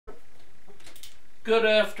Good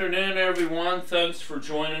afternoon, everyone. Thanks for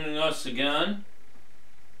joining us again.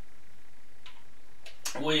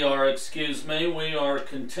 We are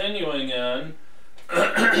continuing in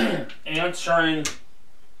answering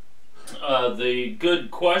the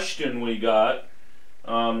good question we got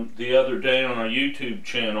the other day on our YouTube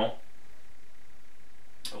channel.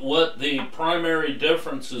 What the primary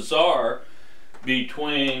differences are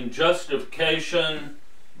between justification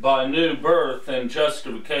by new birth and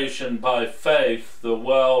justification by faith, the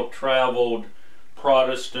well-traveled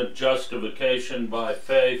Protestant justification by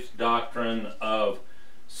faith doctrine of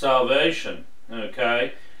salvation.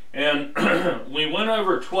 Okay, and we went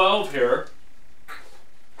over 12 here,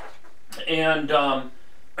 and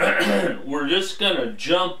we're just going to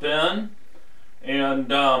jump in,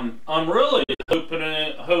 and I'm really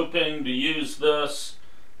hoping to use this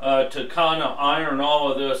to kind of iron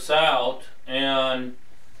all of this out and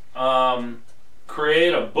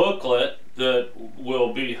create a booklet that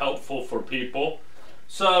will be helpful for people.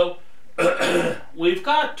 So we've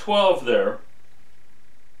got 12 there,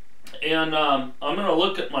 and I'm going to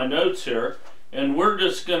look at my notes here, and we're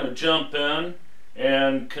just going to jump in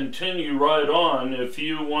and continue right on. If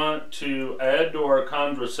you want to add to our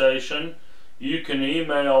conversation, you can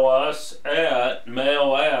email us at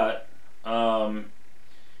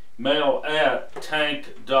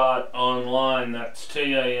mail@tank.online, that's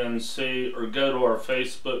TANC, or go to our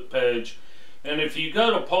Facebook page. And if you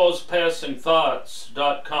go to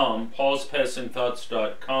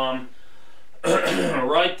paulspassingthoughts.com,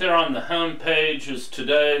 right there on the home page is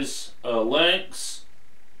today's links,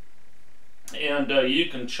 and you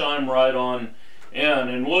can chime right on in,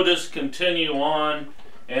 and we'll just continue on.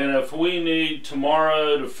 And if we need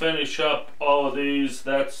tomorrow to finish up all of these,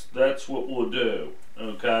 that's what we'll do.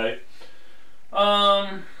 Okay.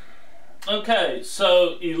 Okay.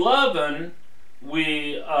 So 11,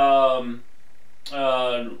 we got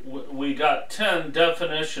 10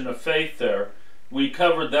 definition of faith there. We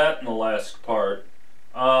covered that in the last part.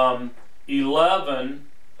 11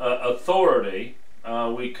 authority.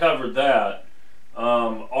 We covered that.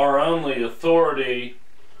 Our only authority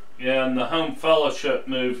in the home fellowship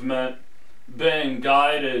movement, being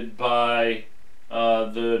guided by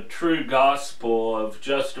the true gospel of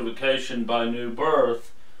justification by new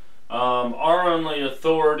birth, our only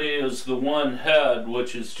authority is the one head,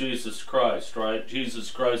 which is Jesus Christ, right?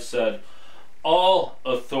 Jesus Christ said, all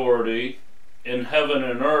authority in heaven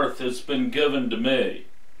and earth has been given to me.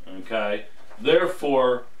 Okay?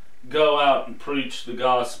 Therefore, go out and preach the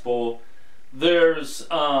gospel. There's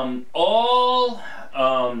all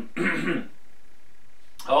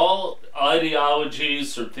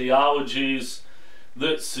ideologies or theologies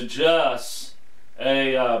that suggest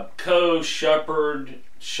a shepherding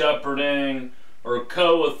or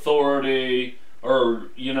co-authority, or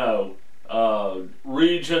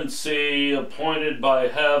regency appointed by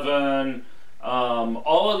heaven.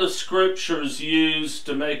 All of the scriptures used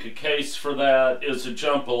to make a case for that is a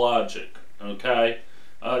jump of logic. Okay.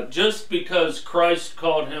 Just because Christ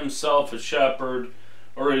called himself a shepherd,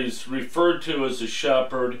 or he's referred to as a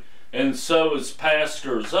shepherd, and so is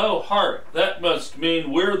pastors, oh, hark, that must mean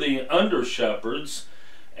we're the under-shepherds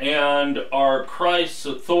and are Christ's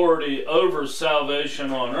authority over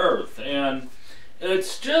salvation on earth. And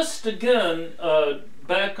it's just, again,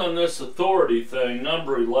 back on this authority thing,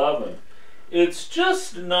 number 11, it's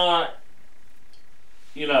just not,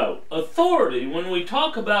 authority. When we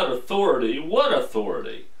talk about authority, what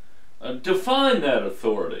authority? Define that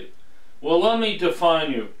authority. Well, let me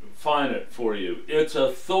define it for you. It's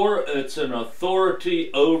an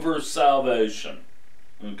authority over salvation.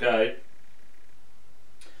 Okay?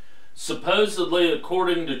 Supposedly,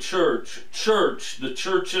 according to the church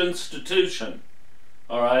institution.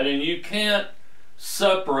 All right, and you can't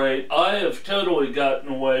separate. I have totally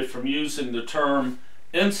gotten away from using the term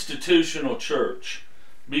institutional church,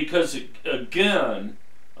 because again,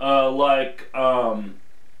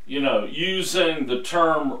 using the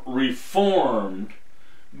term reformed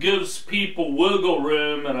gives people wiggle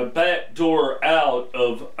room and a back door out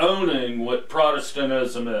of owning what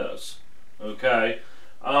Protestantism is. Okay?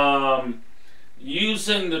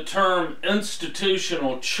 Using the term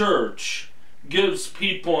institutional church gives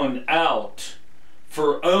people an out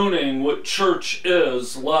for owning what church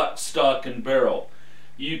is, lock, stock, and barrel.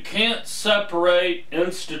 You can't separate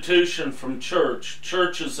institution from church.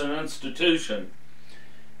 Church is an institution.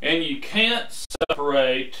 And you can't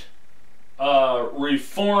separate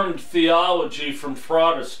Reformed theology from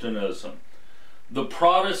Protestantism. The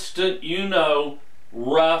Protestant,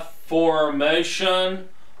 Reformation,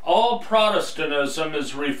 all Protestantism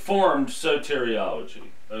is Reformed soteriology,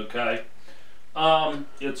 okay?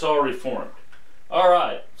 It's all Reformed.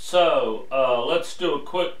 Alright, so let's do a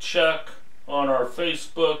quick check on our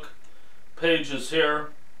Facebook pages here.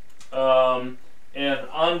 And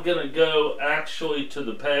I'm going to go actually to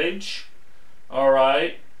the page,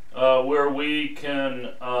 alright, where we can,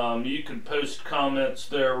 you can post comments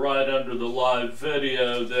there right under the live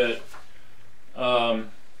video that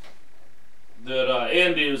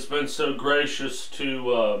Andy has been so gracious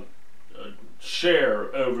to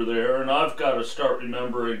share over there, and I've got to start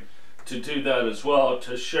remembering to do that as well,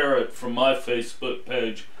 to share it from my Facebook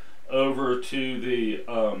page over to the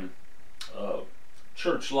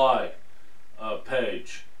Churchland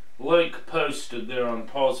page. Link posted there on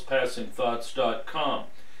paulspassingthoughts.com.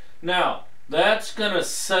 Now, that's going to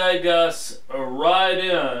seg us right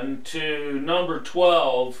into number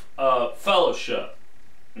 12, fellowship.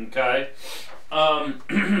 Okay?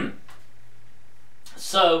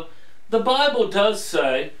 So, the Bible does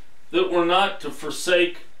say that we're not to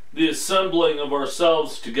forsake the assembling of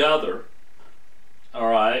ourselves together.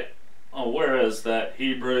 Alright? Oh, where is that?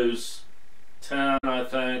 Hebrews 10, I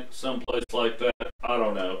think, someplace like that. I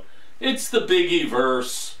don't know. It's the biggie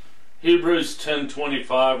verse, Hebrews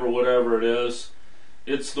 10:25 or whatever it is.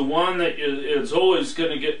 It's the one that is always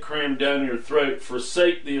going to get crammed down your throat.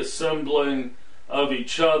 Forsake the assembling of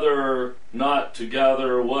each other, not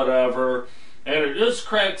together, whatever. And it just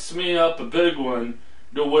cracks me up a big one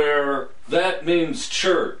to where that means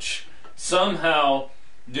church. Somehow,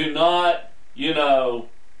 do not,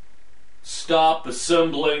 stop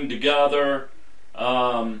assembling together.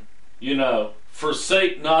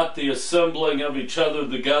 Forsake not the assembling of each other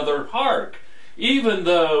together. Hark! Even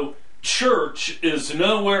though church is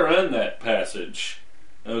nowhere in that passage,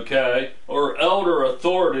 okay, or elder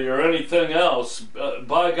authority or anything else,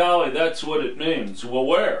 by golly, that's what it means. Well,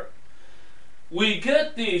 where? We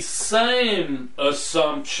get the same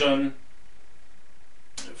assumption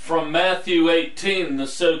from Matthew 18, the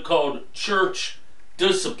so-called church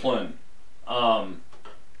discipline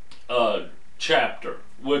chapter,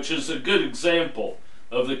 which is a good example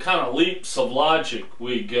of the kind of leaps of logic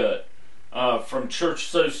we get from church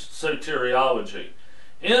soteriology.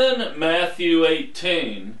 In Matthew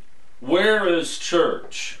 18, where is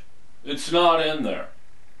church? It's not in there.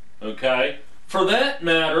 Okay? For that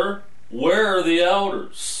matter, where are the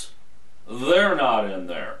elders? They're not in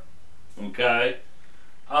there. Okay?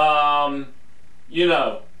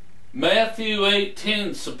 Matthew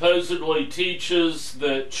 18 supposedly teaches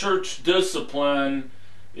that church discipline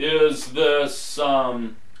is this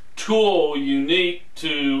tool unique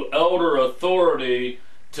to elder authority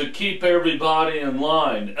to keep everybody in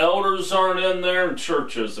line. Elders aren't in there and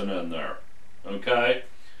church isn't in there. Okay?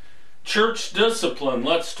 Church discipline,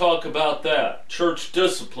 let's talk about that. Church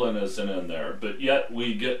discipline isn't in there, but yet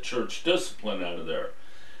we get church discipline out of there.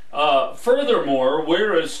 Furthermore,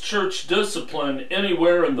 where is church discipline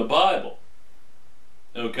anywhere in the Bible?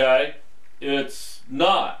 Okay? It's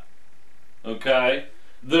not. Okay?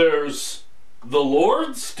 There's the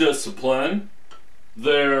Lord's discipline.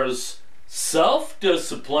 There's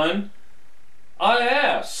self-discipline. I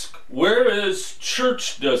ask, where is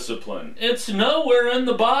church discipline? It's nowhere in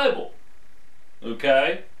the Bible.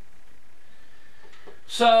 Okay?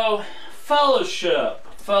 So, fellowship.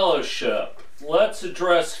 Let's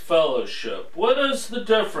address fellowship. What is the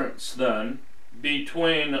difference then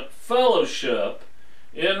between fellowship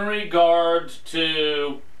in regard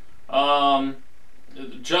to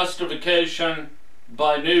justification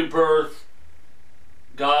by new birth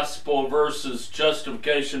gospel versus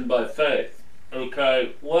justification by faith?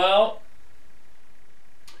 Okay, well,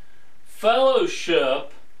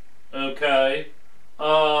 fellowship, okay,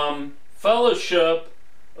 fellowship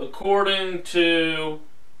according to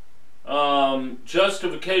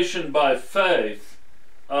justification by faith,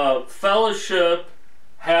 fellowship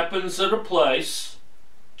happens at a place,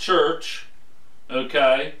 church,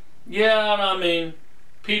 okay? Yeah, I mean,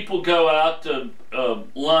 people go out to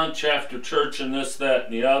lunch after church and this, that,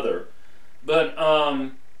 and the other. But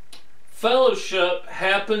fellowship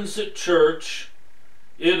happens at church.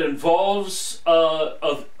 It involves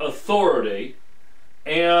authority.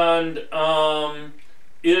 And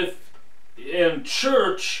if in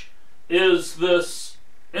church is this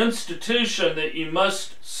institution that you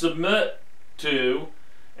must submit to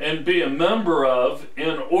and be a member of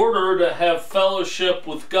in order to have fellowship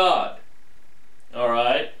with God.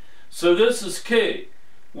 Alright? So this is key.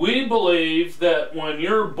 We believe that when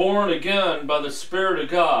you're born again by the Spirit of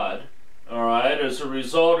God, alright, as a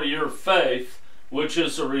result of your faith, which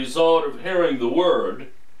is a result of hearing the Word,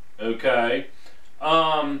 okay,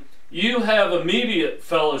 you have immediate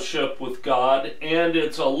fellowship with God, and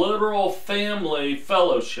it's a literal family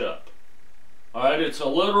fellowship. Alright, it's a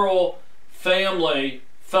literal family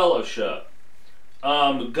fellowship.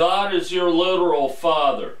 God is your literal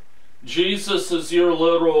father. Jesus is your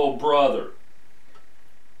literal brother.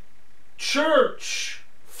 Church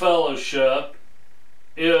fellowship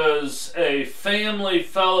is a family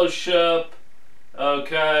fellowship,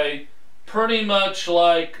 okay, pretty much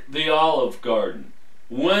like the Olive Garden.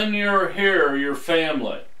 When you're here, you're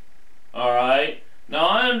family. All right? Now,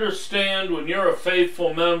 I understand when you're a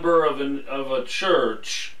faithful member of a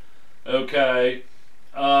church, okay,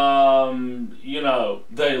 you know,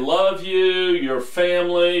 they love you, your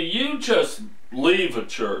family, you just leave a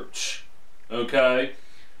church, okay,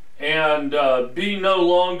 and be no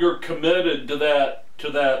longer committed to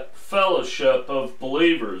that fellowship of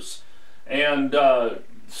believers, and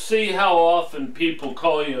see how often people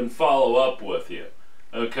call you and follow up with you,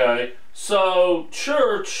 okay? So,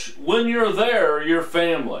 church, when you're there, you're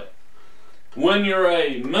family. When you're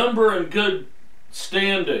a member in good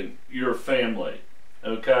standing, you're family.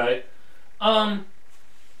 Okay? The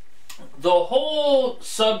whole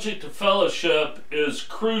subject of fellowship is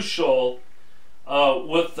crucial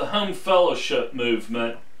with the home fellowship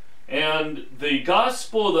movement. And the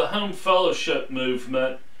gospel of the home fellowship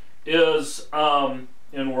movement is, and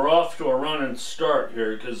we're off to a running start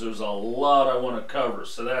here because there's a lot I want to cover,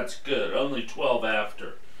 so that's good. Only 12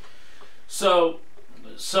 after. So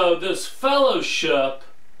this fellowship,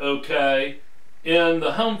 okay, in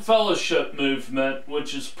the home fellowship movement,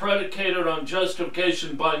 which is predicated on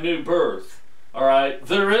justification by new birth, all right,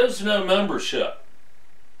 there is no membership,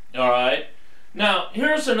 all right? Now,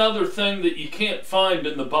 here's another thing that you can't find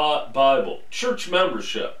in the Bible, church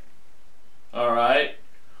membership, all right?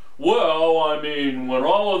 Well, I mean, when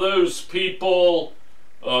all of those people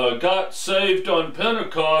got saved on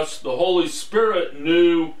Pentecost, the Holy Spirit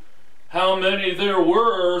knew how many there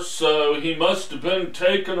were, so he must have been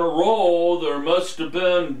taking a roll, there must have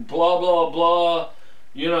been blah, blah, blah,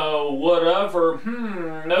 you know, whatever.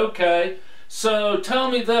 Okay. So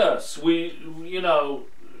tell me this, you know,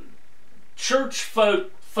 church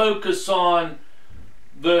focus on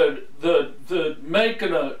the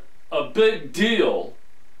making a big deal,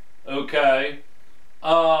 okay,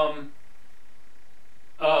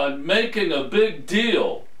 making a big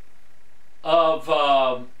deal of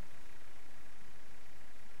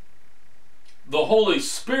the Holy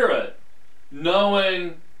Spirit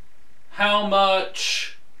knowing how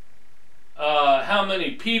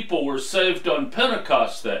many people were saved on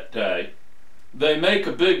Pentecost that day. They make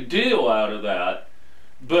a big deal out of that,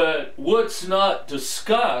 but what's not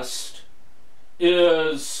discussed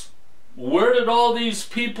is where did all these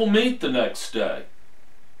people meet the next day?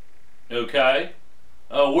 Okay?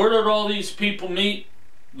 Where did all these people meet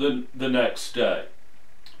the next day?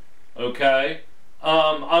 Okay?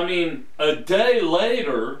 I mean, a day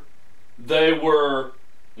later, a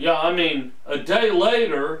day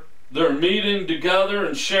later, they're meeting together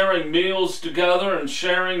and sharing meals together and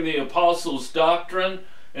sharing the apostles' doctrine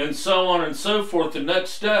and so on and so forth the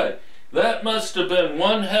next day. That must have been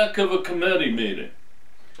one heck of a committee meeting.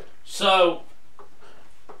 So,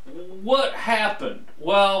 what happened?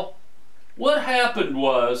 Well, what happened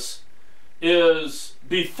is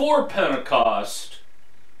before Pentecost,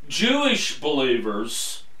 Jewish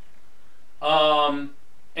believers and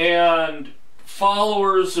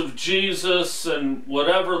followers of Jesus and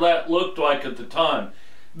whatever that looked like at the time,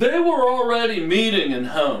 they were already meeting in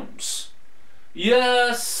homes.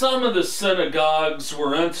 Yes, some of the synagogues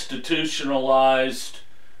were institutionalized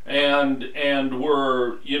and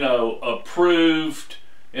were, you know, approved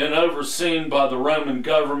and overseen by the Roman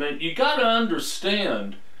government. You got to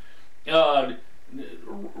understand,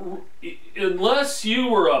 unless you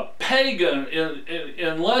were a pagan,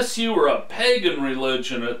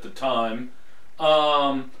 religion at the time,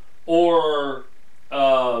 or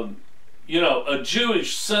you know, a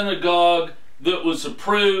Jewish synagogue that was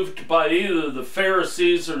approved by either the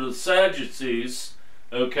Pharisees or the Sadducees,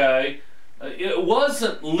 okay, it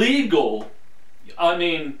wasn't legal. I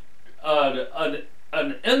mean,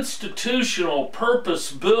 an institutional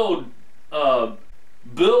purpose-built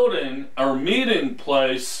building or meeting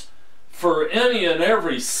place for any and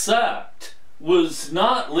every sect was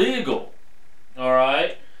not legal. All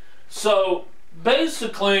right? So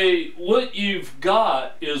basically what you've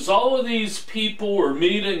got is all of these people were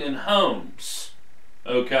meeting in homes.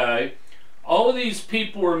 Okay? All of these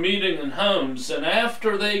people were meeting in homes, and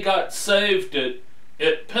after they got saved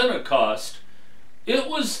at Pentecost, it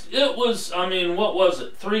was, I mean, what was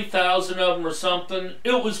it, 3,000 of them or something?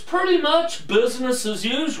 It was pretty much business as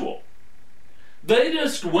usual. They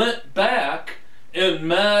just went back and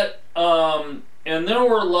met, and there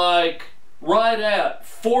were like right at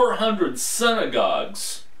 400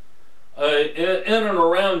 synagogues in and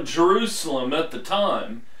around Jerusalem at the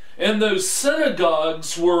time. And those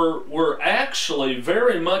synagogues were actually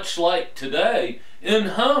very much like today, in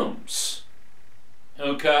homes.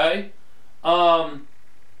 Okay? And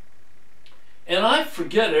I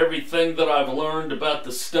forget everything that I've learned about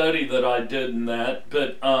the study that I did in that,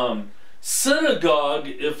 but synagogue,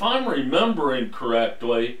 if I'm remembering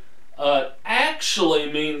correctly,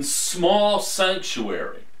 actually means small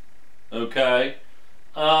sanctuary. Okay?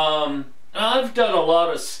 I've done a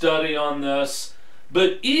lot of study on this,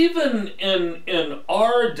 but even in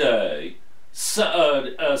our day,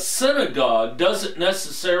 a synagogue doesn't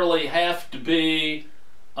necessarily have to be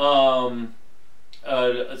some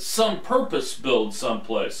purpose-built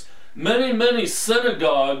someplace. Many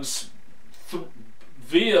synagogues,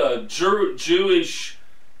 via Jewish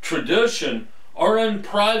tradition, are in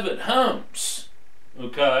private homes.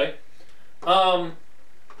 Okay?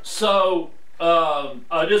 So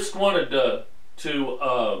I just wanted to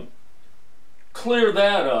clear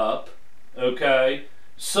that up. Okay?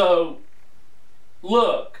 So,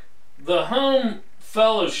 look, the home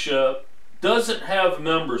fellowship doesn't have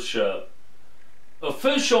membership.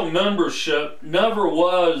 Official membership never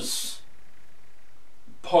was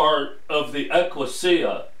part of the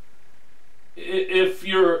ecclesia. If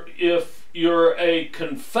you're a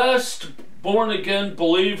confessed born-again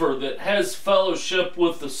believer that has fellowship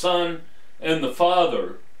with the Son and the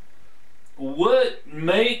Father, what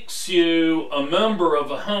makes you a member of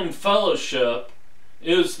a home fellowship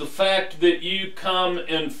is the fact that you come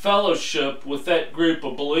in fellowship with that group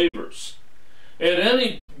of believers. At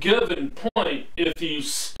any given point, if you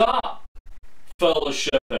stop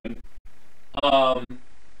fellowshipping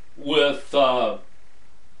with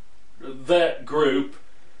that group,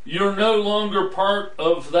 you're no longer part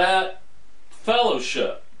of that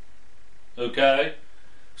fellowship. Okay?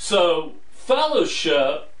 So,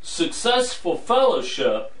 fellowship, successful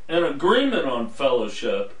fellowship, and agreement on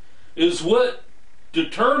fellowship is what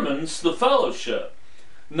determines the fellowship,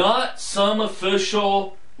 not some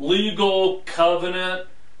official legal covenant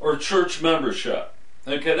or church membership.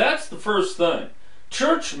 Okay, that's the first thing.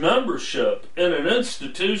 Church membership in an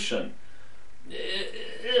institution,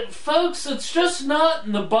 folks, it's just not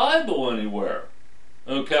in the Bible anywhere.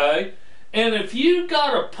 Okay? And if you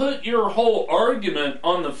got to put your whole argument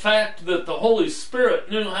on the fact that the Holy Spirit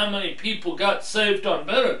knew how many people got saved on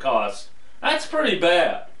Pentecost, that's pretty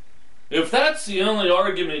bad. If that's the only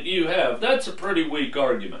argument you have, that's a pretty weak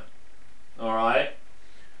argument. All right?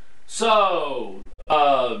 So,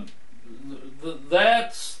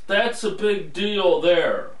 that's a big deal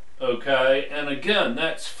there. Okay? And again,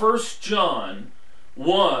 that's 1 John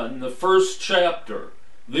 1, the first chapter,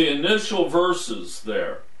 the initial verses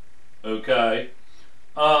there. Okay?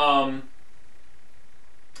 At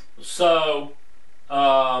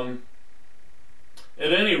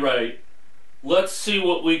any rate, let's see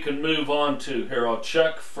what we can move on to here. I'll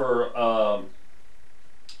check for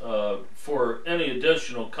any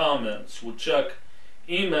additional comments. We'll check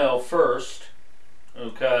email first.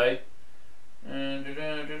 Okay? And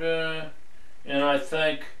I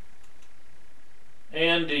think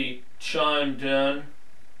Andy chimed in.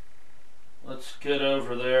 Let's get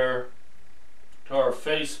over there to our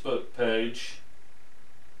Facebook page.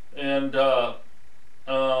 And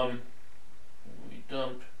we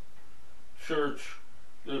dumped church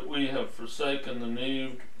that we have forsaken the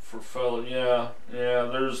need for fellow. Yeah,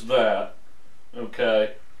 there's that.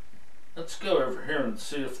 Okay. Let's go over here and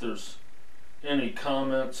see if there's any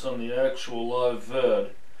comments on the actual live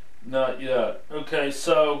vid. Not yet. Okay,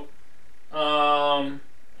 so hold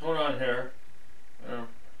on here.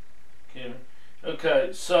 Okay,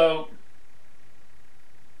 so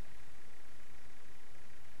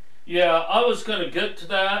yeah, I was going to get to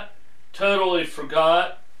that. Totally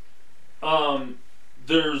forgot.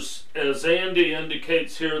 There's, as Andy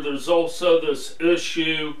indicates here, there's also this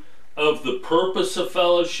issue of the purpose of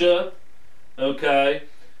fellowship. Okay,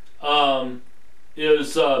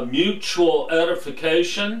 is mutual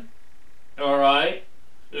edification. All right,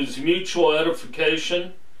 is mutual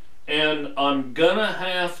edification, and I'm gonna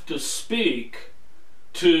have to speak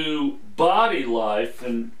to body life,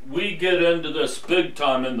 and we get into this big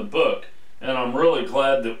time in the book, and I'm really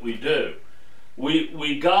glad that we do.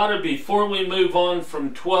 We gotta, before we move on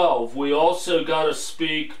from 12, we also gotta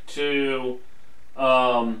speak to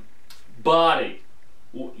body,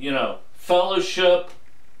 fellowship,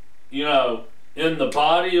 in the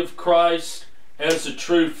body of Christ as a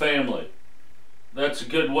true family. That's a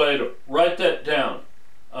good way to write that down.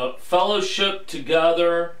 Fellowship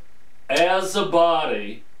together as a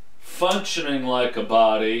body, functioning like a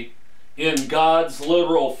body in God's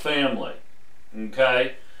literal family.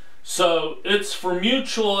 Okay? So it's for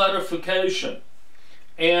mutual edification.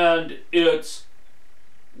 And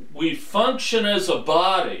we function as a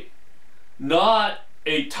body, not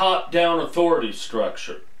a top-down authority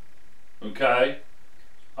structure. Okay?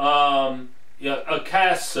 Yeah, a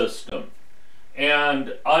caste system.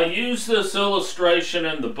 And I use this illustration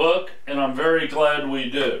in the book, and I'm very glad we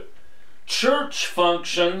do. Church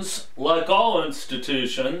functions like all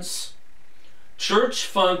institutions. Church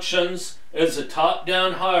functions as a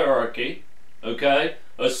top-down hierarchy, okay,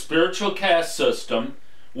 a spiritual caste system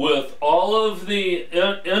with all of the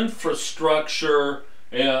infrastructure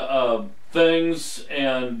things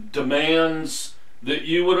and demands that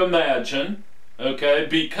you would imagine, okay.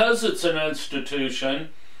 Because it's an institution,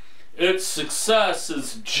 its success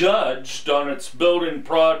is judged on its building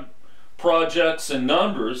projects and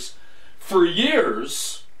numbers. For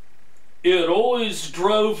years, it always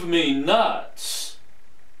drove me nuts,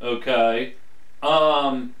 okay,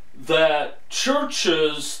 that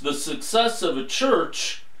churches, the success of a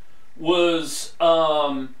church was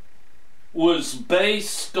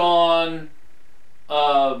based on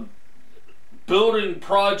building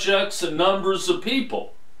projects and numbers of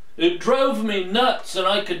people. It drove me nuts, and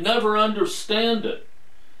I could never understand it.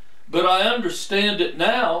 But I understand it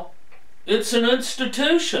now. It's an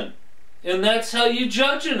institution. And that's how you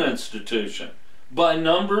judge an institution, by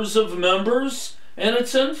numbers of members and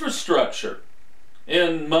its infrastructure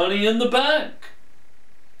and money in the bank.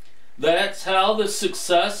 That's how the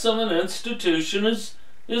success of an institution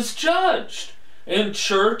is judged. And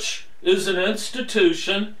church is an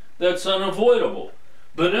institution that's unavoidable.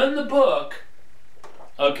 But in the book,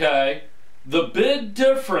 okay, the big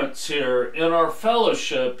difference here in our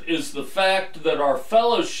fellowship is the fact that our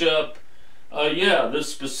fellowship, the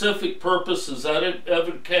specific purpose is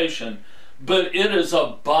edification, but it is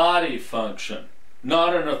a body function,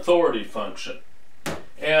 not an authority function.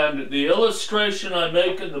 And the illustration I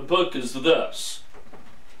make in the book is this.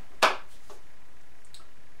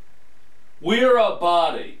 We're a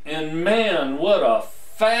body, and man, what a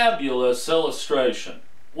fabulous illustration.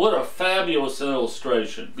 What a fabulous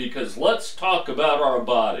illustration, because let's talk about our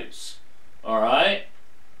bodies, all right?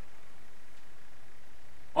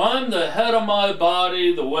 I'm the head of my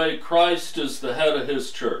body the way Christ is the head of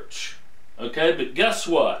his church. Okay, but guess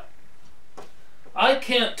what? I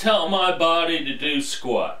can't tell my body to do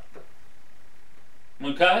squat.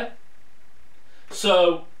 Okay?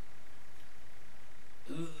 So,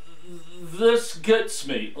 this gets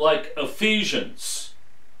me, like Ephesians.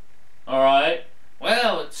 Alright?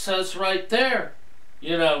 Well, it says right there,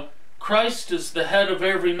 you know, Christ is the head of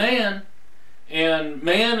every man, and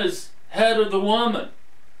man is head of the woman.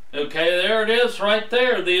 Okay, there it is right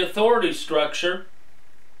there, the authority structure.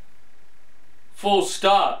 Full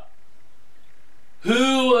stop.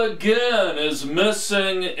 Who again is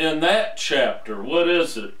missing in that chapter? What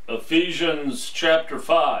is it? Ephesians chapter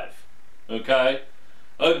 5. Okay?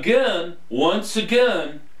 Again, once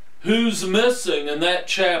again, who's missing in that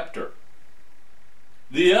chapter?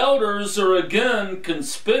 The elders are again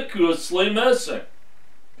conspicuously missing.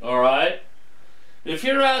 Alright? If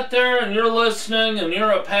you're out there and you're listening and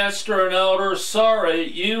you're a pastor and elder, sorry,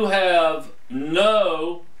 you have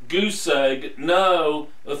no goose egg, no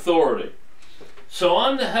authority. So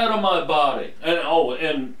I'm the head of my body. And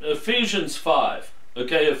in Ephesians 5,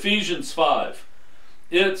 okay, Ephesians 5,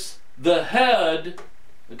 it's the head,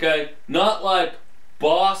 okay, not like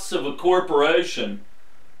boss of a corporation,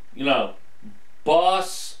 you know,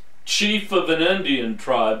 boss, chief of an Indian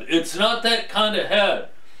tribe. It's not that kind of head.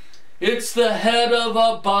 It's the head of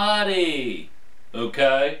a body,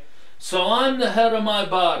 okay? So I'm the head of my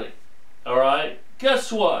body, all right?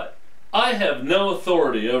 Guess what? I have no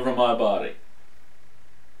authority over my body,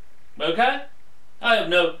 okay?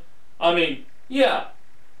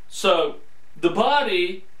 So the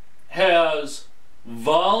body has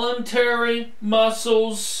voluntary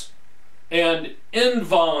muscles and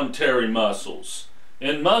involuntary muscles.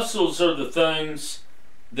 And muscles are the things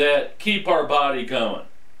that keep our body going.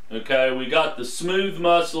 Okay, we got the smooth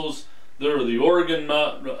muscles, that are the organ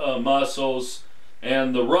muscles,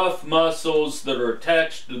 and the rough muscles that are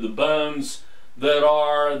attached to the bones, that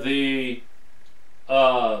are the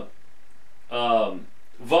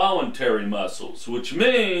voluntary muscles, which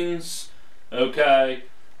means, okay,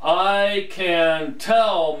 I can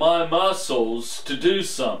tell my muscles to do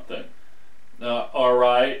something, all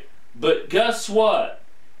right, but guess what?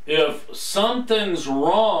 If something's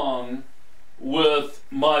wrong with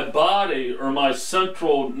my body or my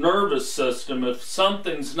central nervous system, if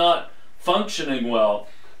something's not functioning well,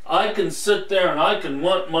 I can sit there and I can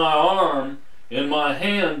want my arm in my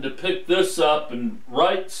hand to pick this up and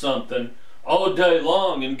write something all day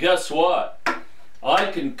long, and guess what?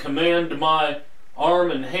 I can command my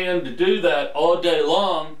arm and hand to do that all day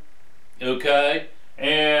long, okay?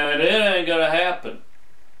 And it ain't gonna happen,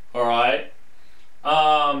 all right?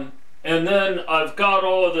 And then I've got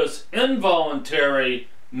all of this involuntary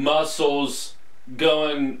muscles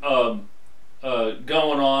going on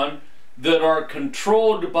that are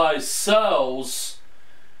controlled by cells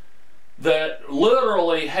that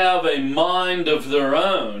literally have a mind of their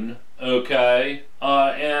own, okay,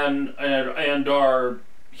 and are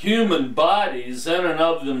human bodies in and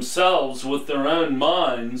of themselves with their own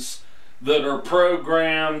minds that are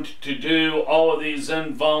programmed to do all of these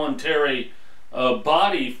involuntary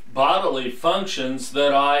bodily functions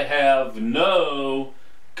that I have no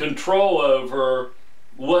control over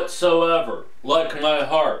whatsoever, like my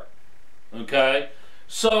heart. Okay,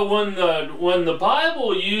 so when the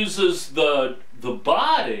Bible uses the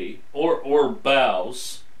body or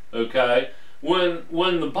bowels, okay, when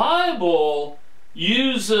the Bible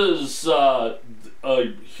uses a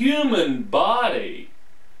human body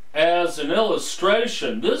as an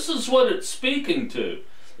illustration, this is what it's speaking to.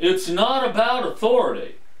 It's not about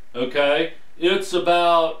authority, okay? It's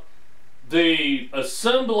about the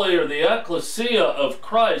assembly or the ecclesia of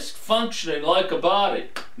Christ functioning like a body.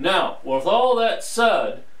 Now, with all that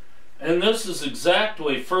said, and this is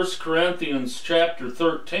exactly 1 Corinthians chapter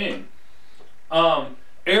 13,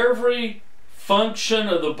 every function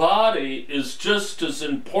of the body is just as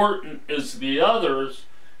important as the others,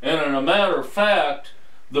 and in a matter of fact,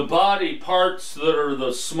 the body parts that are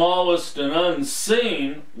the smallest and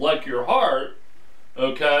unseen, like your heart,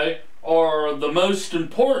 okay, are the most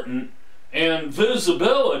important, and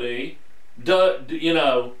visibility,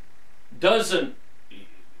 doesn't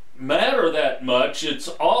matter that much. It's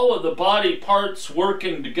all of the body parts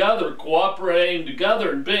working together, cooperating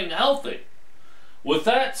together, and being healthy. With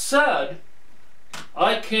that said,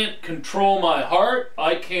 I can't control my heart.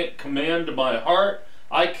 I can't command my heart.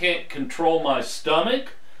 I can't control my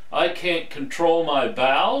stomach. I can't control my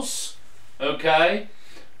bowels, okay?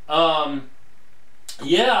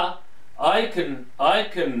 Yeah, I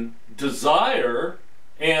can desire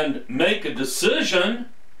and make a decision.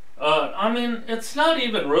 I mean, it's not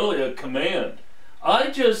even really a command. I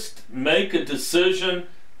just make a decision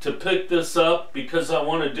to pick this up because I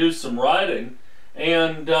want to do some writing,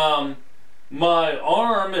 and my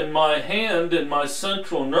arm and my hand and my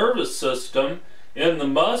central nervous system and the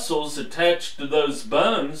muscles attached to those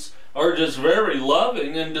bones are just very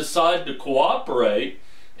loving and decide to cooperate,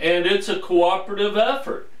 and it's a cooperative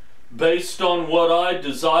effort based on what I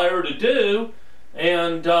desire to do,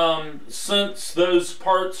 and since those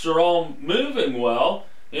parts are all moving well,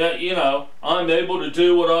 yeah, I'm able to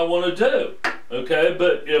do what I want to do, okay?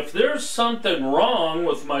 But if there's something wrong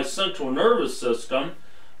with my central nervous system,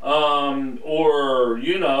 or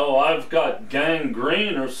I've got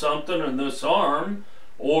gangrene or something in this arm,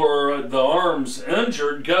 or the arm's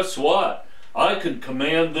injured, guess what? I could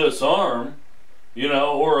command this arm,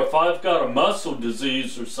 or if I've got a muscle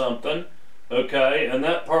disease or something, okay, and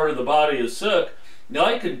that part of the body is sick,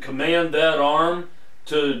 I could command that arm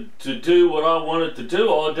to do what I want it to do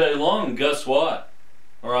all day long, and guess what?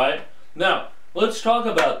 All right? Now, let's talk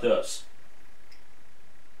about this.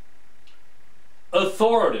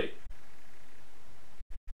 Authority.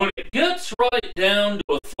 When it gets right down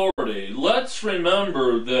to authority, let's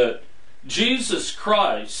remember that Jesus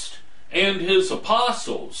Christ and his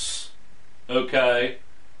apostles, okay,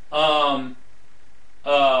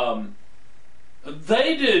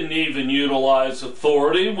 they didn't even utilize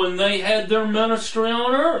authority when they had their ministry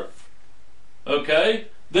on earth, okay?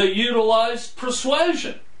 They utilized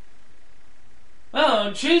persuasion.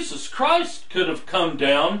 Jesus Christ could have come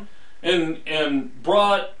down and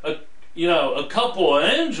brought a couple of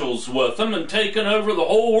angels with him and taken over the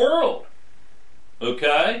whole world.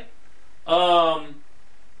 Okay?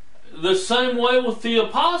 The same way with the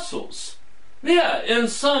apostles. Yeah, in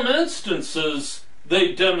some instances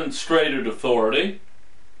they demonstrated authority.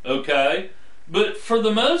 Okay? But for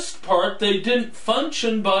the most part they didn't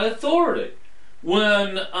function by authority.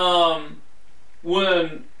 When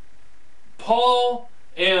Paul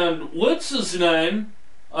and what's his name?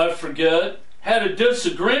 I forget, had a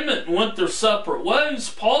disagreement and went their separate ways,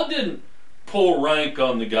 Paul didn't pull rank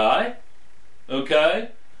on the guy.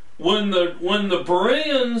 Okay? When the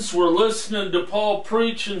Bereans were listening to Paul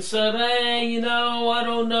preach and said, hey, I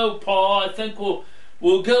don't know, Paul, I think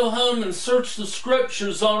we'll go home and search the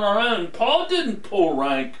scriptures on our own. Paul didn't pull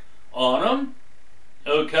rank on them.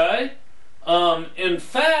 Okay? In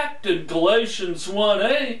fact, in Galatians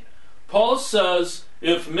 1:8, Paul says,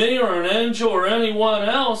 if me or an angel or anyone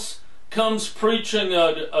else comes preaching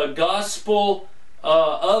a gospel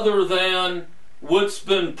other than what's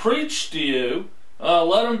been preached to you,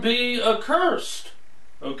 let him be accursed.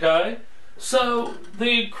 Okay? So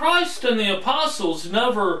the Christ and the apostles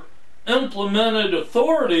never implemented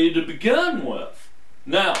authority to begin with.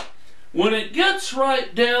 Now, when it gets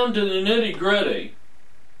right down to the nitty-gritty,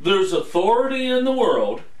 there's authority in the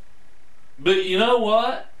world, but you know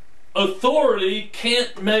what? Authority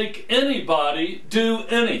can't make anybody do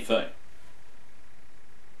anything.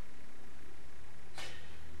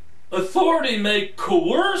 Authority may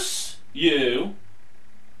coerce you.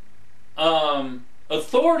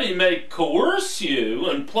 Authority may coerce you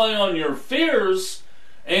and play on your fears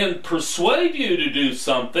and persuade you to do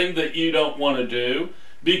something that you don't want to do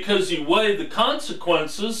because you weigh the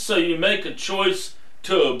consequences, so you make a choice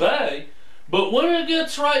to obey. But when it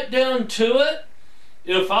gets right down to it,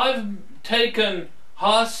 if I've taken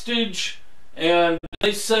hostage and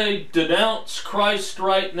they say denounce Christ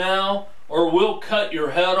right now or we'll cut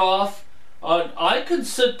your head off, I could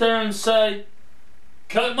sit there and say,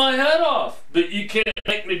 cut my head off, but you can't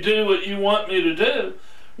make me do what you want me to do.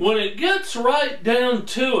 When it gets right down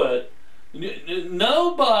to it,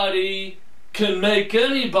 nobody can make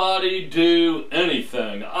anybody do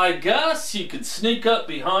anything. I guess you could sneak up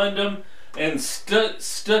behind them and stick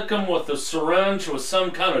them with a syringe with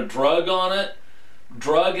some kind of drug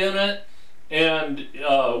in it, and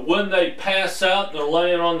when they pass out and they're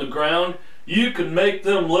laying on the ground, you can make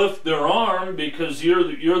them lift their arm because you're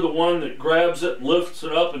the one that grabs it and lifts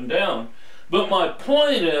it up and down. But my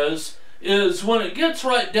point is when it gets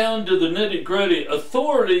right down to the nitty-gritty,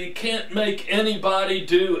 authority can't make anybody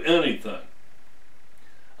do anything.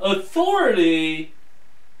 Authority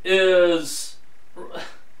is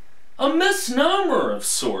a misnomer of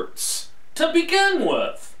sorts to begin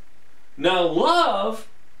with. Now, love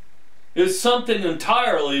is something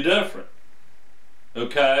entirely different.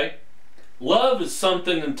 Okay? Love is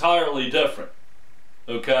something entirely different.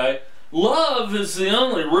 Okay? Love is the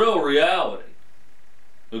only real reality.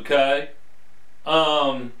 Okay?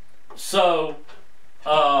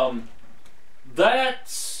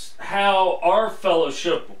 That's how our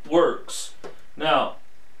fellowship works. Now,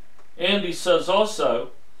 Andy says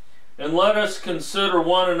also, and let us consider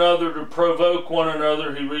one another to provoke one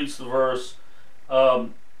another, he reads the verse,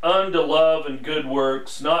 unto love and good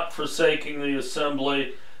works, not forsaking the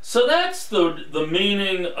assembly. So that's the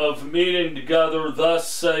meaning of meeting together, thus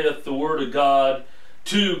saith the word of God,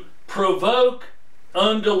 to provoke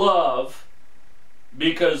unto love,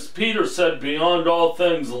 because Peter said beyond all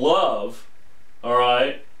things love, all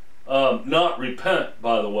right, not repent,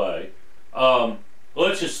 by the way.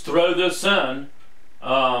 Let's just throw this in.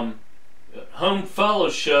 Home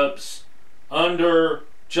fellowships under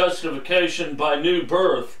justification by new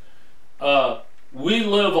birth, we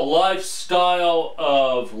live a lifestyle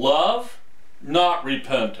of love, not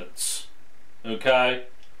repentance. Okay?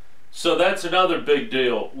 So that's another big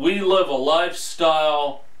deal. We live a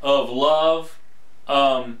lifestyle of love,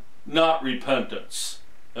 not repentance.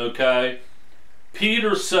 Okay?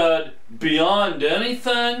 Peter said, beyond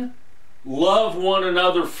anything, love one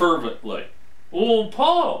another fervently. Well,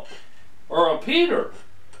 Paul, or Peter,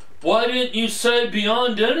 why didn't you say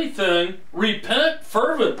beyond anything, repent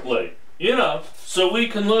fervently? You know, so we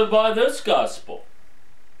can live by this gospel.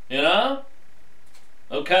 You know?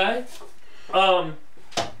 Okay?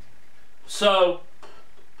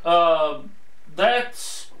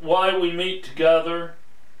 That's why we meet together,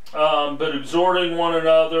 but exhorting one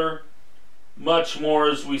another much more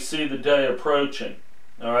as we see the day approaching.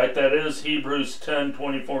 All right, that is Hebrews 10,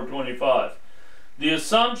 24, 25. The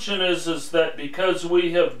assumption is that because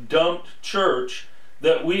we have dumped church,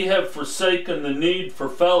 that we have forsaken the need for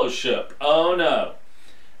fellowship. Oh no.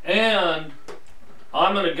 And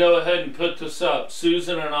I'm going to go ahead and put this up.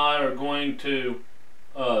 Susan and I are going to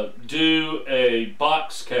do a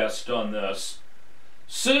box cast on this.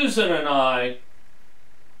 Susan and I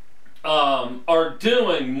are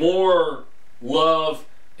doing more love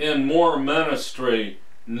and more ministry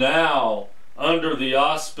now under the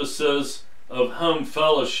auspices of home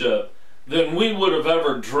fellowship than we would have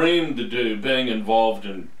ever dreamed to do being involved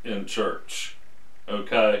in church.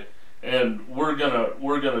 Okay? And we're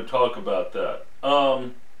gonna talk about that.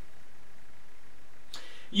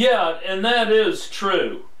 Yeah, and that is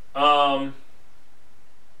true.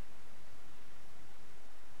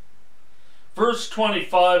 Verse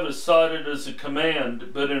 25 is cited as a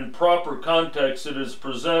command, but in proper context it is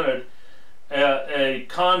presented at a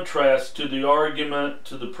contrast to the argument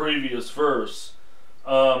to the previous verse.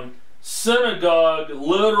 Synagogue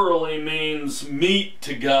literally means meet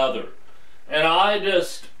together. And I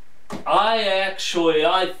think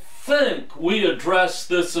think we address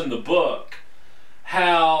this in the book,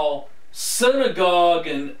 how synagogue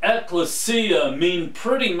and ecclesia mean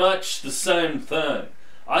pretty much the same thing.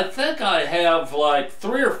 I think I have like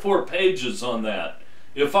 3 or 4 pages on that,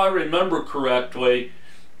 if I remember correctly,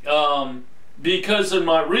 because in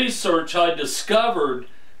my research I discovered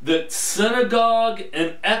that synagogue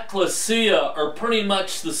and ecclesia are pretty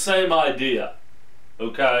much the same idea.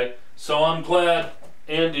 Okay, so I'm glad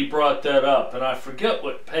Andy brought that up, and I forget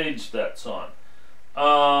what page that's on.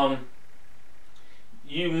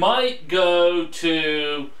 You might go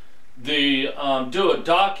to the do a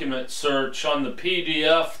document search on the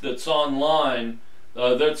PDF that's online,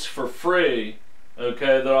 that's for free,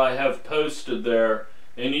 okay, that I have posted there,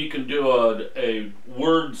 and you can do a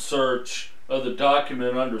word search of the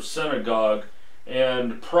document under synagogue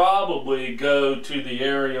and probably go to the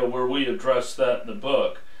area where we address that in the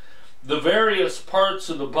book. The various parts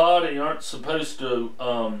of the body aren't supposed to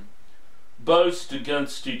boast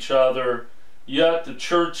against each other, yet the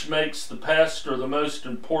church makes the pastor the most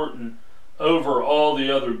important over all the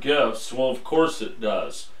other gifts. Well, of course it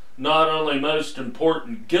does. Not only most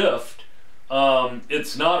important gift,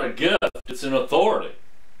 it's not a gift, it's an authority.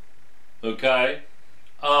 Okay?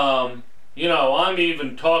 You know, I'm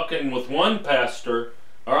even talking with one pastor,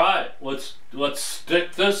 all right, let's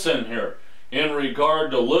stick this in here, in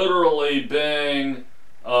regard to literally being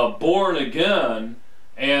born again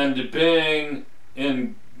and being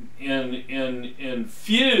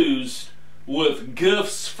infused with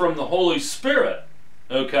gifts from the Holy Spirit.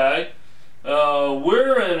 Okay?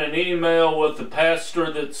 We're in an email with the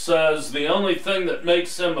pastor that says the only thing that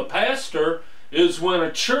makes him a pastor is when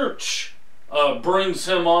a church brings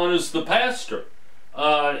him on as the pastor.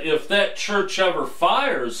 If that church ever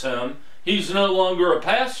fires him, he's no longer a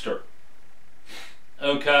pastor.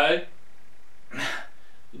 Okay?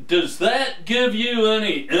 Does that give you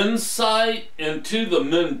any insight into the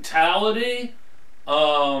mentality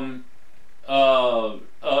of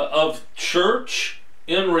church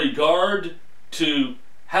in regard to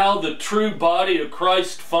how the true body of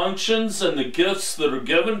Christ functions and the gifts that are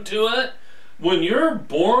given to it? When you're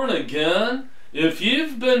born again, if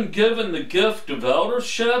you've been given the gift of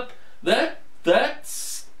eldership,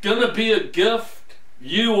 that's going to be a gift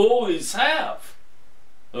you always have.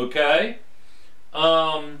 Okay?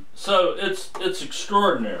 So it's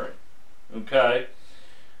extraordinary. Okay?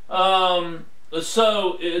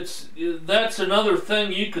 So that's another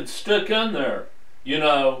thing you could stick in there. You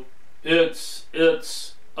know, it's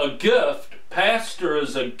a gift. Pastor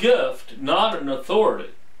is a gift, not an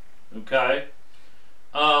authority. Okay?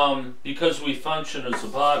 Because we function as a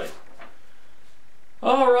body.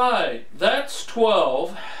 Alright, that's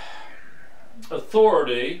 12.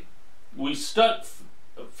 Authority. We stuck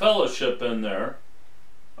fellowship in there.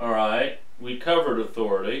 Alright, we covered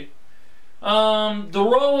authority. The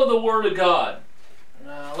role of the Word of God.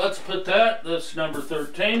 Let's put that's number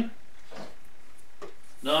 13.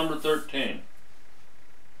 Number 13.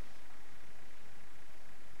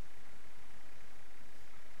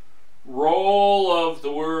 Role of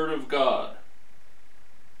the Word of God.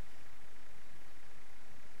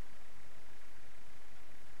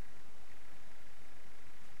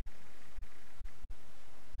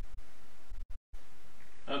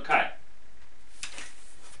 Okay.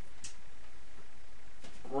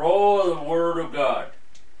 Role of the Word of God.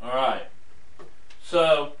 All right.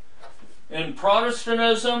 So, in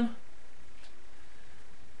Protestantism,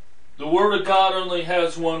 the Word of God only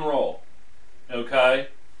has one role. Okay?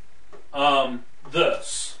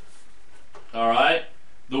 This. Alright?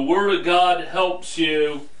 The Word of God helps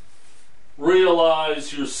you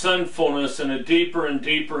realize your sinfulness in a deeper and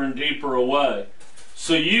deeper and deeper way.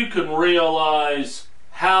 So you can realize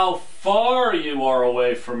how far you are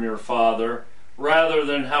away from your Father rather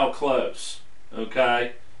than how close.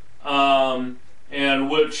 Okay? And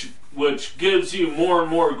which gives you more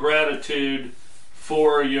and more gratitude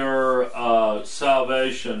for your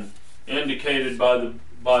salvation, indicated by the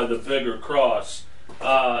bigger cross.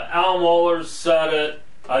 Al Mohler said it.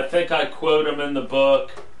 I think I quote him in the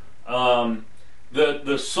book. That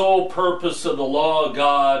the sole purpose of the law of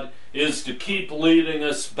God is to keep leading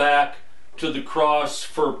us back to the cross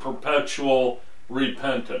for perpetual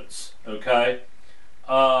repentance. Okay?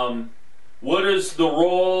 What is the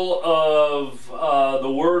role of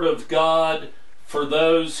the Word of God for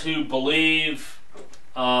those who believe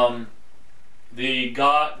the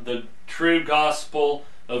true gospel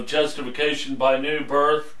of justification by new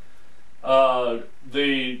birth?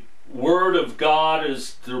 The Word of God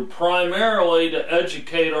is primarily to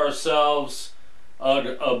educate ourselves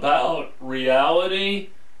about reality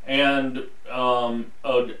and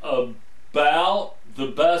about the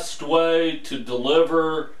best way to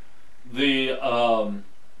deliver the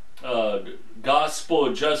gospel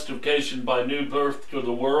of justification by new birth to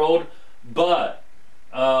the world, but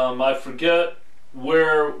I forget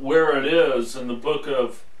where it is in the book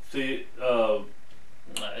of the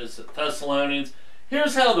is it Thessalonians?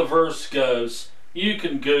 Here's how the verse goes. You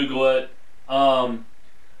can Google it.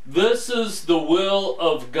 This is the will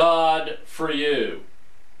of God for you,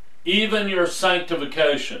 even your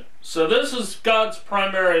sanctification. So this is God's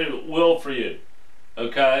primary will for you.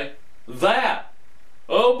 Okay? That.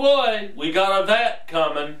 Oh boy, we got a that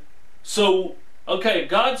coming. So, okay,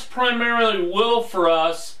 God's primary will for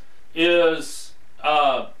us is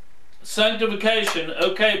sanctification.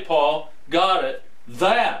 Okay, Paul, got it.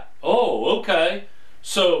 That. Oh, okay.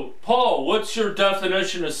 So, Paul, what's your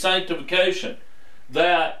definition of sanctification?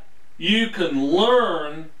 That you can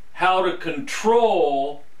learn how to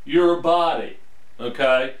control your body.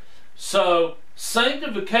 Okay? So,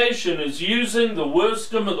 sanctification is using the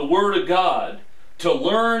wisdom of the Word of God to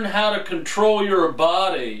learn how to control your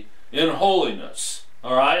body in holiness.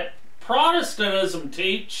 Alright? Protestantism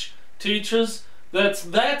teaches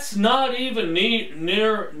that's not even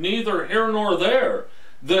neither here nor there.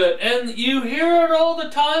 And you hear it all the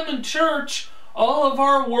time in church. All of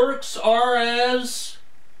our works are as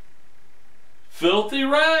filthy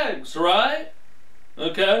rags, right?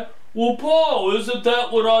 Okay? Well, Paul, isn't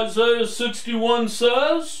that what Isaiah 61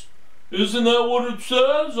 says? Isn't that what it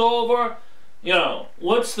says? All of our... You know,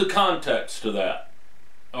 what's the context to that?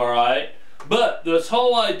 Alright? But this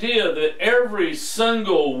whole idea that every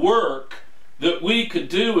single work that we could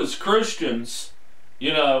do as Christians,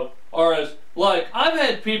 you know, are as... Like, I've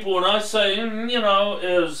had people when I say, you know,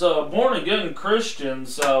 as born-again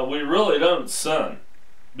Christians, we really don't sin.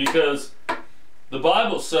 Because the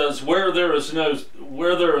Bible says where there is no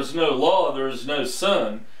law, there is no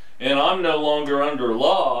sin. And I'm no longer under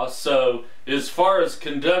law, so as far as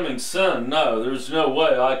condemning sin, no, there's no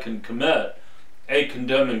way I can commit a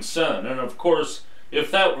condemning sin. And of course,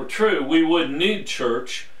 if that were true, we wouldn't need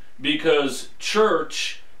church, because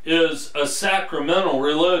church is a sacramental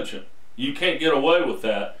religion. You can't get away with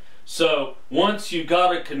that. So once you got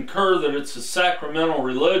to concur that it's a sacramental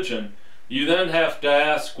religion, you then have to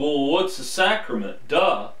ask, well, what's a sacrament?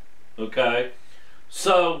 Duh. Okay?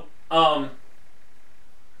 So,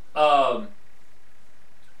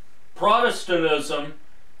 Protestantism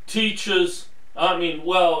teaches, I mean,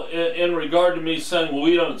 well, in regard to me saying, well,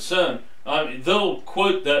 we don't sin, I mean, they'll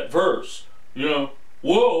quote that verse, you know,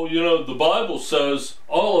 whoa, you know, the Bible says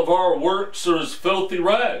all of our works are as filthy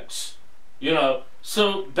rags, you know.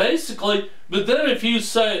 So basically, but then if you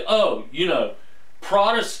say, oh, you know,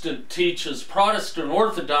 Protestant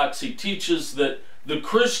Orthodoxy teaches that the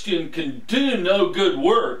Christian can do no good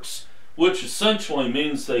works, which essentially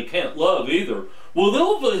means they can't love either. Well,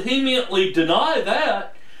 they'll vehemently deny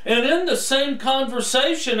that, and in the same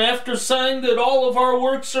conversation after saying that all of our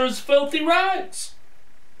works are as filthy rags.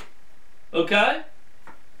 Okay?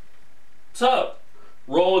 So,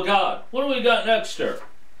 role of God. What do we got next here?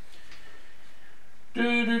 The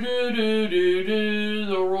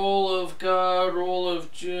role of God, role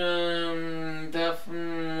of Jim, what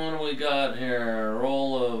do we got here?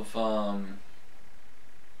 Role of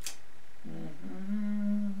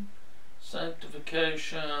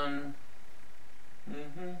sanctification.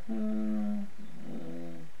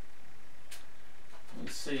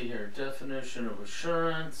 Let's see here. Definition of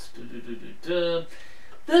assurance.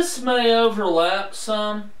 This may overlap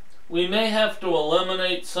some. We may have to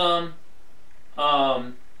eliminate some.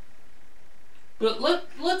 But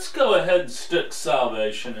let's go ahead and stick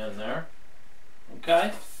salvation in there.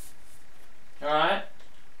 Okay? Alright?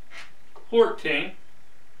 14.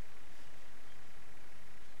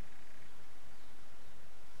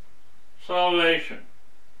 Salvation.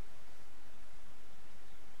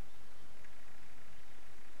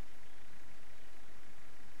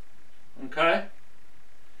 Okay?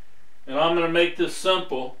 And I'm going to make this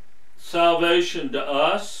simple. Salvation to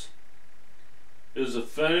us is a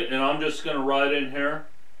and I'm just going to write in here,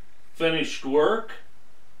 finished work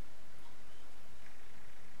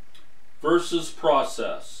versus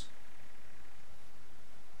process.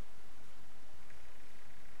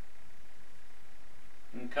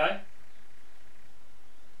 Okay?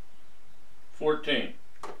 14.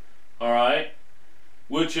 Alright?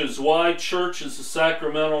 Which is why church is a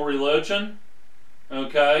sacramental religion.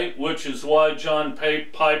 Okay? Which is why John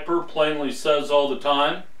Piper plainly says all the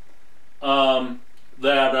time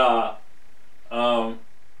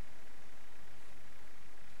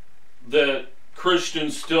that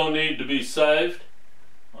Christians still need to be saved.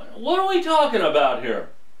 What are we talking about here?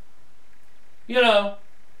 You know,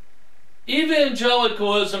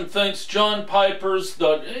 evangelicalism thinks John Piper's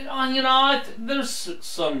there's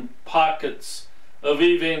some pockets of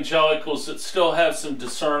evangelicals that still have some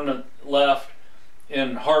discernment left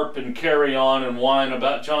and harp and carry on and whine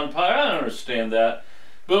about John Piper. I don't understand that.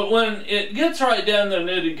 But when it gets right down to the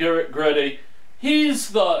nitty-gritty,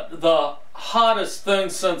 he's the hottest thing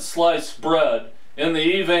since sliced bread in the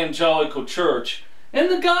evangelical church. And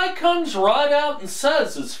the guy comes right out and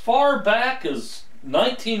says, as far back as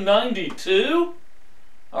 1992,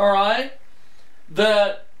 all right,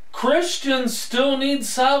 that Christians still need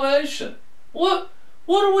salvation. What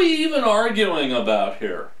are we even arguing about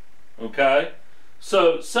here? Okay?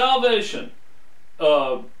 So, salvation,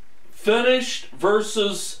 finished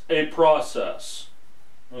versus a process.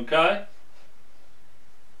 Okay?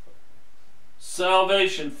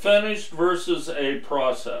 Salvation, finished versus a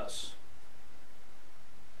process.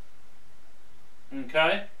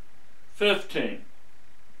 Okay? 15.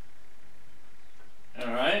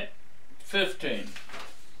 All right? 15.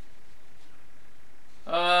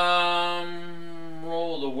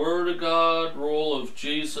 Role of the Word of God, role of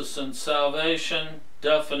Jesus in salvation,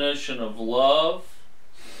 definition of love.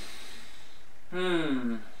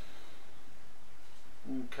 Okay.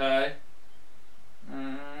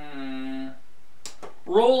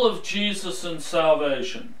 Role of Jesus in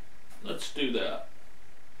salvation. Let's do that.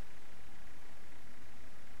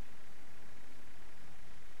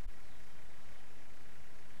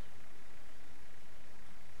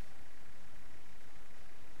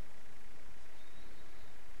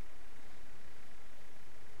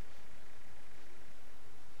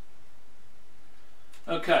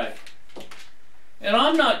 Okay, and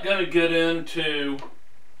I'm not going to get into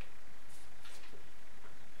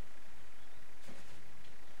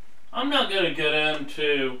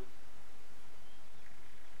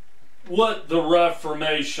what the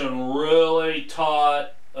Reformation really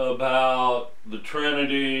taught about the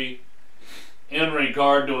Trinity in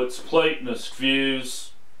regard to its Platonist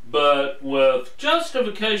views, but with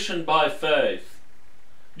justification by faith,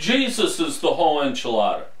 Jesus is the whole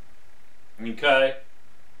enchilada. Okay?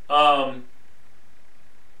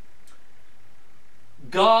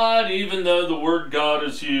 God, even though the word God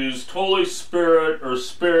is used, Holy Spirit or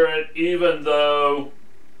Spirit, even though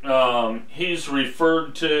He's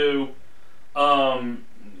referred to,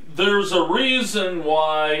 there's a reason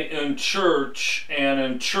why in church and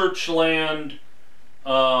in Churchland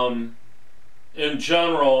in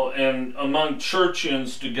general and among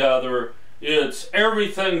churchians together, it's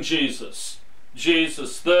everything Jesus.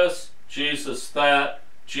 Jesus this, Jesus that,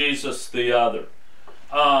 Jesus the other.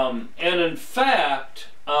 And in fact,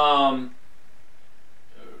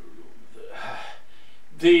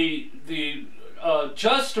 the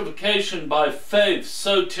justification by faith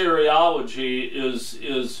soteriology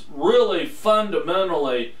is really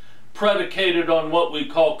fundamentally predicated on what we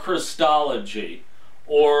call Christology,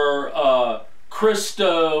 or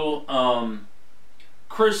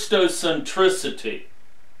Christocentricity,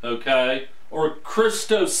 okay, or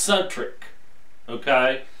Christocentric,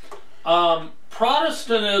 okay.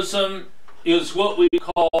 Protestantism is what we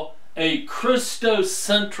call a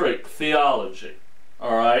Christocentric theology.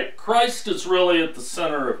 All right, Christ is really at the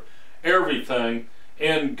center of everything,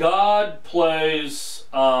 and God plays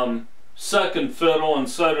second fiddle, and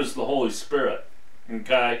so does the Holy Spirit.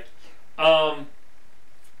 Okay,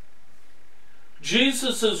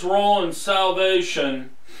 Jesus' role in salvation,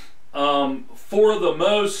 for the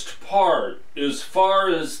most part, as far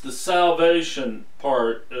as the salvation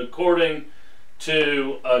part, according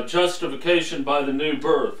to justification by the new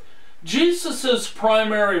birth, Jesus'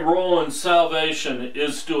 primary role in salvation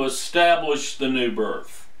is to establish the new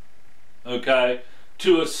birth. Okay?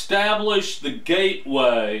 To establish the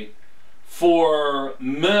gateway for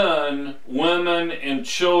men, women, and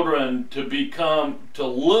children to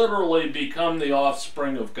literally become the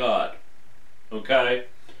offspring of God. Okay?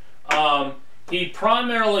 He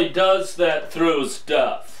primarily does that through his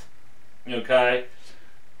death. Okay?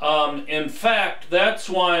 In fact, that's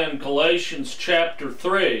why in Galatians chapter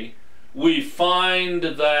 3, we find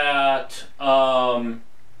that, in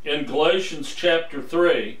Galatians chapter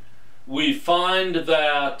 3, we find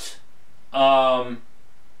that the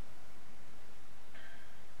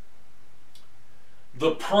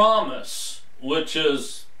promise, which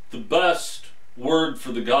is the best word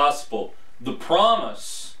for the gospel, the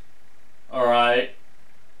promise, all right,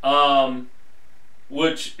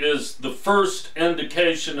 which is the first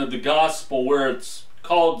indication of the gospel where it's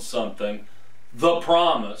called something, the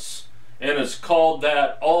promise, and it's called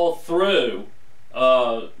that all through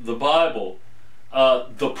the Bible.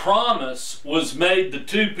 The promise was made to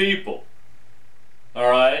two people. All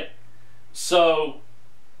right? So,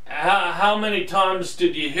 how many times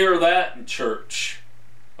did you hear that in church?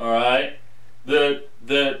 All right, that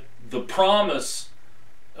the promise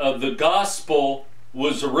of the gospel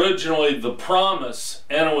was originally the promise,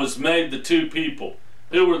 and it was made to two people.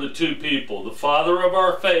 Who were the two people? The father of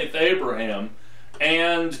our faith, Abraham,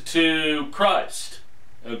 and to Christ.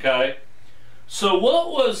 Okay? So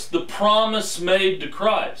what was the promise made to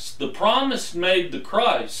Christ? The promise made to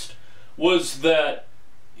Christ was that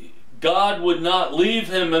God would not leave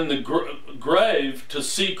him in the grave to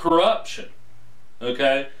see corruption.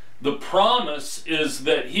 Okay? The promise is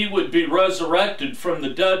that he would be resurrected from the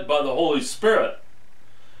dead by the Holy Spirit.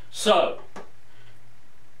 So,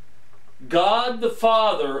 God the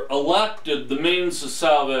Father elected the means of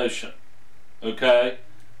salvation. Okay?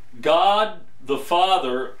 God the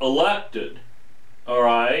Father elected, all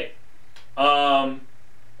right? And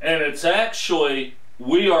it's actually,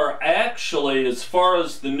 we are actually, as far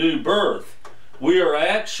as the new birth, we are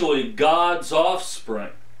actually God's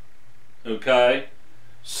offspring. Okay?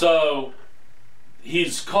 So,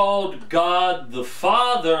 he's called God the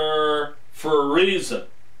Father for a reason.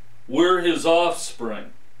 We're his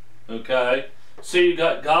offspring. Okay? So you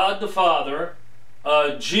got God the Father,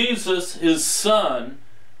 Jesus, his Son,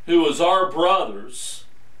 who is our brothers,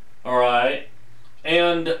 all right?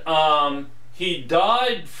 And he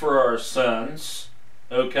died for our sins,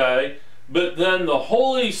 okay? But then the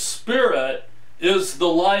Holy Spirit is the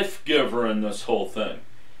life giver in this whole thing.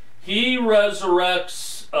 He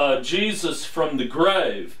resurrects Jesus from the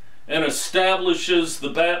grave and establishes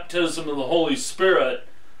the baptism of the Holy Spirit,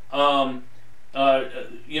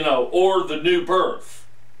 you know, or the new birth.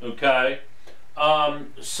 Okay,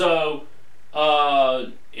 so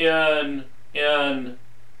in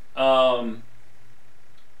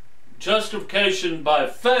justification by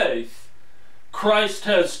faith, Christ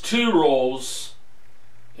has two roles,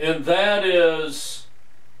 and that is,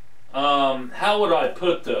 how would I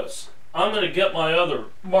put this? I'm going to get my other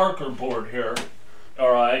marker board here,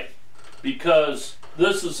 all right, because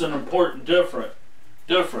this is an important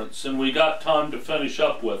difference, and we got time to finish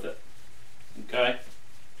up with it. Okay?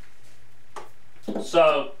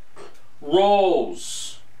 So,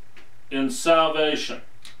 roles in salvation.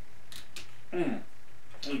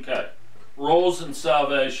 Okay. Roles in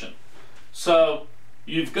salvation. So,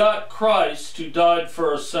 you've got Christ who died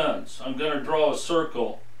for our sins. I'm going to draw a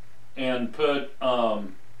circle and put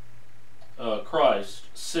Christ,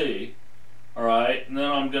 C. Alright? And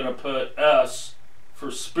then I'm going to put S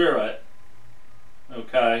for Spirit.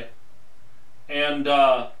 Okay? And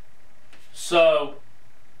so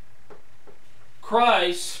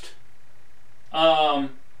Christ died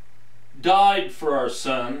for our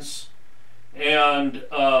sins and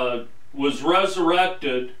was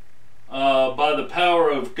resurrected by the power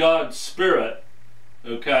of God's Spirit.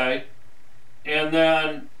 Okay? And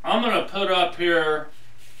then I'm going to put up here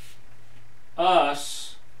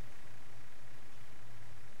us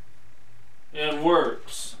and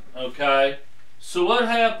works. Okay? So what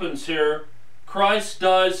happens here? Christ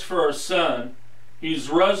dies for our sin. He's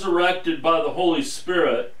resurrected by the Holy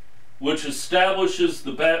Spirit, which establishes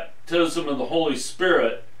the baptism of the Holy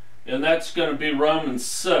Spirit, and that's going to be Romans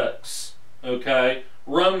 6. Okay?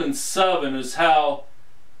 Romans 7 is how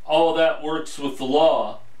all that works with the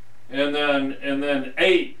law. And then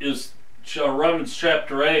 8 is, Romans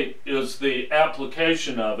chapter 8 is the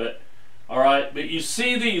application of it. Alright? But you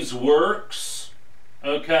see these works,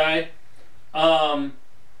 okay? The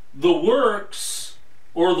works,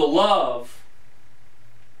 or the love,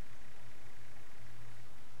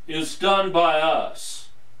 is done by us.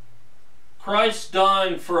 Christ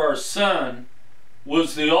dying for our sin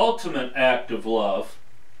was the ultimate act of love.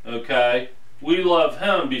 Okay? We love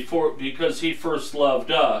him because he first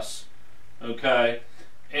loved us. Okay?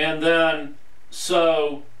 And then,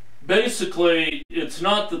 so basically, it's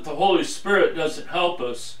not that the Holy Spirit doesn't help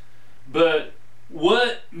us, but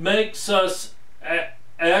what makes us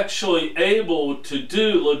actually able to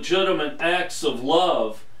do legitimate acts of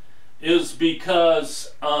love is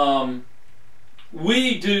because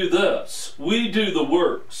we do this. We do the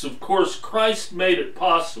works. Of course, Christ made it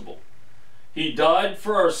possible. He died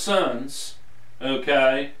for our sins,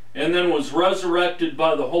 okay, and then was resurrected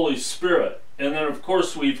by the Holy Spirit. And then, of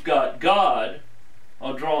course, we've got God,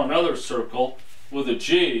 I'll draw another circle with a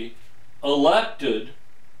G, elected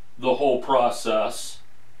the whole process,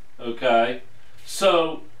 okay.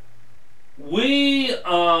 So we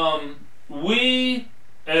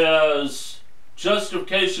as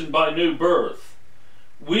justification by new birth,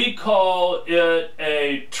 we call it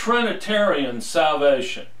a Trinitarian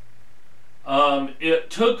salvation.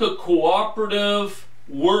 It took a cooperative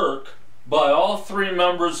work by all three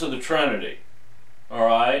members of the Trinity. All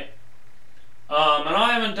right? And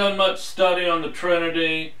I haven't done much study on the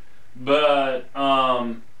Trinity, but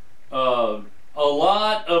a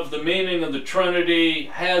lot of the meaning of the Trinity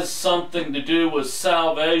has something to do with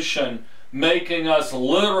salvation, making us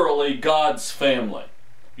literally God's family.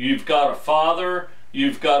 You've got a Father,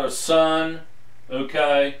 you've got a Son,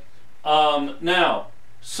 okay? Now,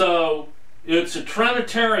 so it's a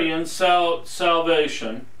Trinitarian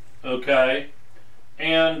salvation, okay?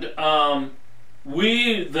 And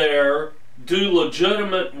we there do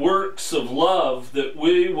legitimate works of love that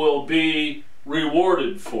we will be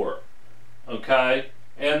rewarded for, okay?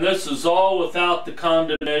 And this is all without the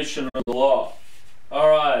condemnation of the law. All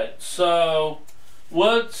right, so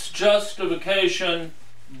what's justification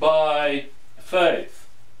by faith?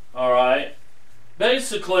 All right,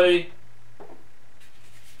 basically,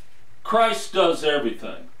 Christ does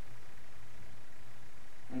everything,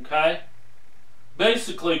 okay?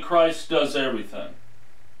 Basically, Christ does everything.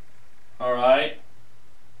 All right,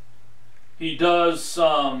 he does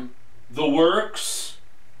the works,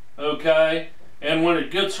 okay, and when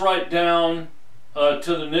it gets right down to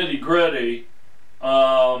the nitty-gritty,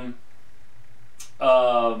 and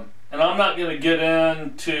I'm not going to get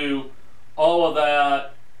into all of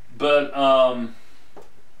that, but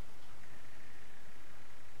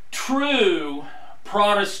true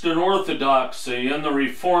Protestant orthodoxy in the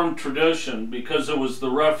Reformed tradition, because it was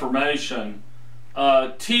the Reformation,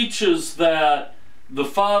 teaches that the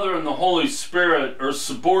Father and the Holy Spirit are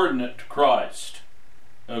subordinate to Christ,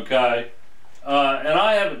 okay? And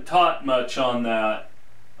I haven't taught much on that.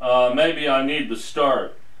 Maybe I need to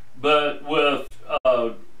start. But with,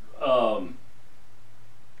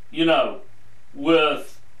 you know,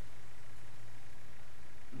 with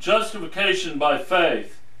justification by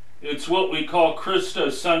faith, it's what we call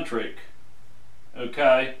Christocentric,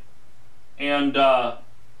 okay? And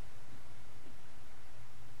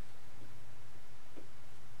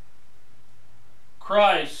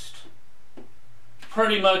Christ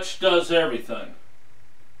pretty much does everything,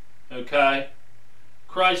 okay?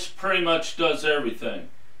 Christ pretty much does everything.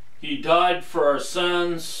 He died for our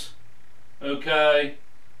sins, okay?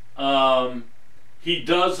 He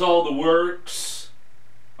does all the works,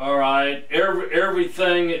 all right?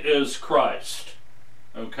 Everything is Christ,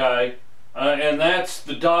 okay? And that's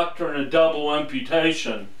the doctrine of double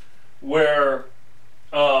imputation, where,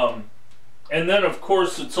 and then of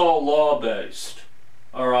course it's all law-based,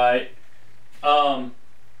 all right?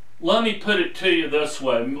 Let me put it to you this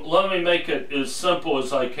way. Let me make it as simple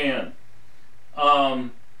as I can.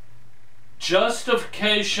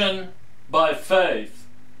 Justification by faith,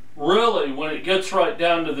 really, when it gets right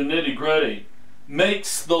down to the nitty-gritty,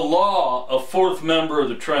 makes the law a fourth member of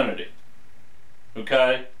the Trinity.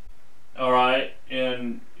 Okay? All right?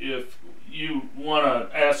 And if you want to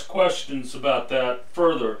ask questions about that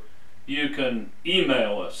further, you can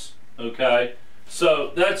email us. Okay?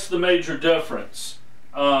 So that's the major difference.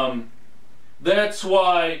 That's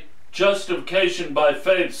why justification by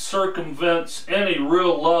faith circumvents any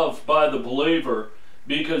real love by the believer,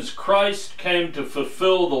 because Christ came to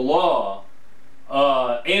fulfill the law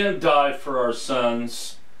and die for our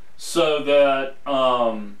sins, so that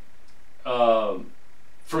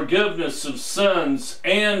forgiveness of sins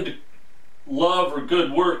and love or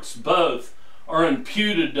good works both are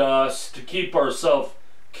imputed to us to keep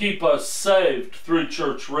us saved through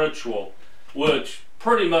church ritual, which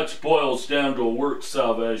pretty much boils down to a work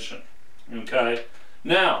salvation. Okay?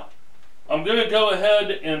 Now, I'm going to go ahead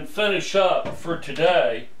and finish up for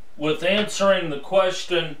today with answering the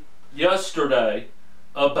question yesterday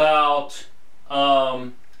about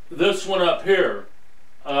this one up here,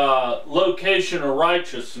 location of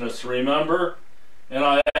righteousness, remember? And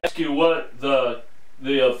I asked you what the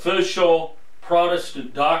official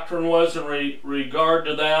Protestant doctrine was in regard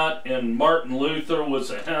to that, and Martin Luther was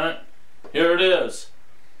a hint. Here it is.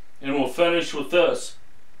 And we'll finish with this.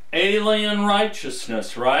 Alien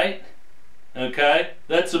righteousness, right? Okay?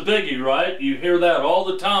 That's a biggie, right? You hear that all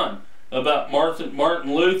the time about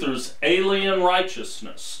Martin Luther's alien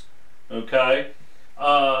righteousness. Okay?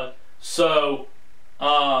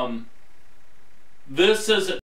 This isn't